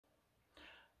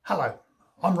Hello,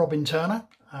 I'm Robin Turner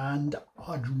and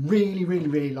I'd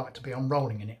really like to be on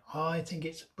Rolling in It. I think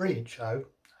it's a brilliant show.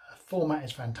 Format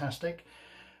is fantastic.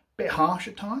 Bit harsh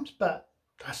at times, but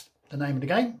that's the name of the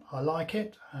game. I like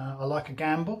it. I like a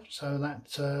gamble, so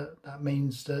that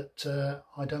means that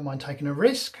I don't mind taking a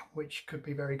risk, which could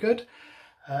be very good.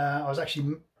 I was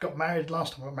actually got married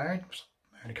last time I got married. I was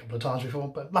married a couple of times before,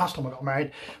 but last time I got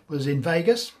married was in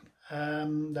Vegas.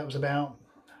 That was about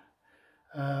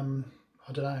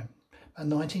I don't know, about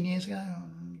 19 years ago.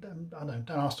 I don't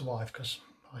ask the wife because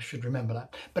I should remember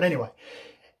that. But anyway,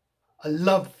 I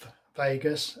love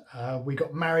Vegas. We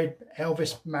got married.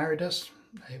 Elvis married us.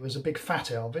 It was a big fat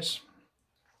Elvis.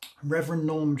 Reverend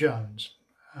Norm Jones.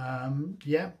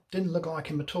 Yeah, didn't look like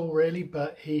him at all really,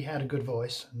 but he had a good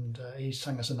voice and he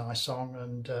sang us a nice song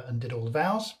and did all the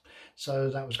vows. So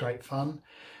that was great fun.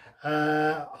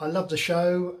 I love the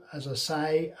show, as I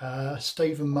say.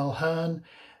 Stephen Mulhern.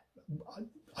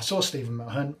 I saw Stephen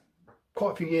Mulhern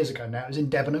quite a few years ago now. It was in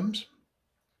Debenhams.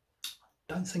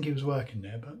 Don't think he was working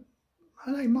there, but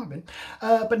I know he might have been.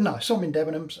 But no, I saw him in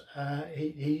Debenhams.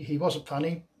 He wasn't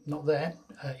funny, not there.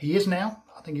 He is now.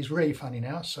 I think he's really funny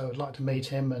now. So I'd like to meet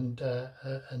him and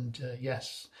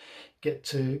yes, get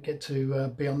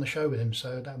to be on the show with him.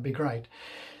 So that would be great.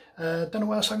 Don't know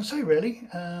what else I can say really.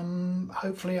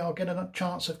 Hopefully I'll get a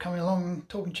chance of coming along and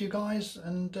talking to you guys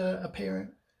and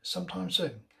appearing sometime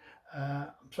soon. I'm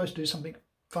supposed to do something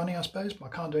funny, I suppose, but I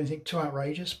can't do anything too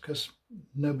outrageous because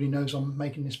nobody knows I'm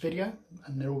making this video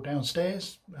and they're all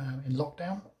downstairs in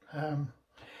lockdown.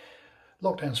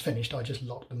 Lockdown's finished. I just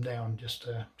locked them down just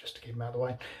to keep them out of the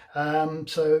way.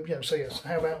 So yes.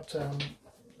 How about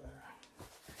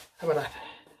that?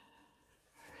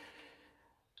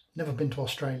 Never been to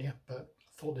Australia, but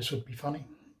thought this would be funny.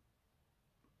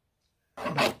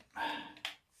 How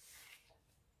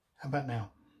about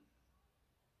now?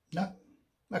 No?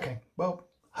 Okay, well,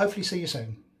 hopefully see you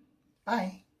soon.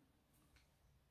 Bye.